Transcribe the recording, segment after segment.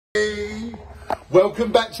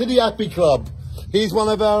Welcome back to the Happy Club. Here's one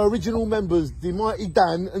of our original members, the mighty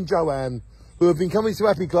Dan and Joanne, who have been coming to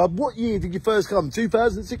Happy Club. What year did you first come?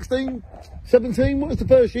 2016? 17? What was the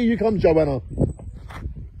first year you come, Joanna?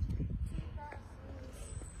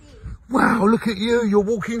 Wow, look at you. You're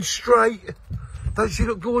walking straight. Don't she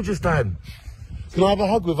look gorgeous, Dan? Can I have a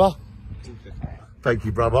hug with her? Thank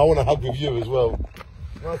you, brother. I want a hug with you as well.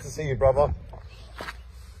 Nice to see you, brother.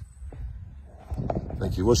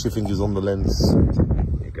 Thank you. Wash your fingers on the lens.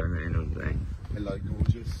 You're going in all day. Hello,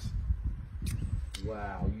 gorgeous.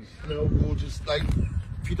 Wow, you smell gorgeous.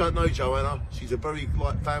 If you don't know Joanna, she's a very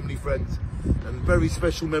family friend and very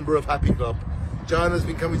special member of Happy Club. Joanna's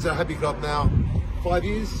been coming to Happy Club now 5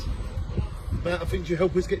 years. Amount of things you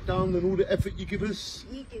help us get done and all the effort you give us.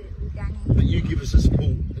 We do, Danny. But you give us the support,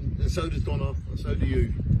 and so does Donna, and so do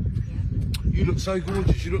you. Yeah. You look so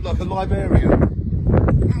gorgeous. You look like a librarian.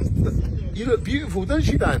 Nice to see you. You look beautiful, don't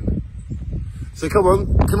you, Dan? So come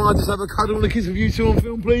on, can I just have a cuddle and a kiss of you two on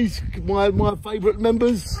film, please? My favourite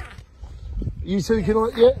members. You two, can I?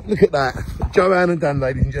 Yeah, look at that. Joanne and Dan,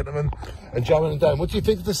 ladies and gentlemen. And Joanne and Dan, what do you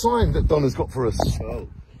think of the sign that Donna's got for us? Oh.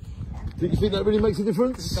 Do you think that really makes a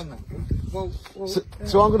difference? Well,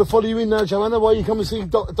 So I'm going to follow you in now, Joanna, while you come and see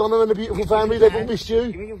Donna and the beautiful family. They've all missed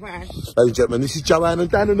you. give me your van. Ladies and gentlemen, this is Joanne and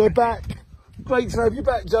Dan and they're back. Great to have you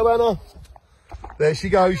back, Joanna. There she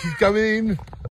goes, she's going in.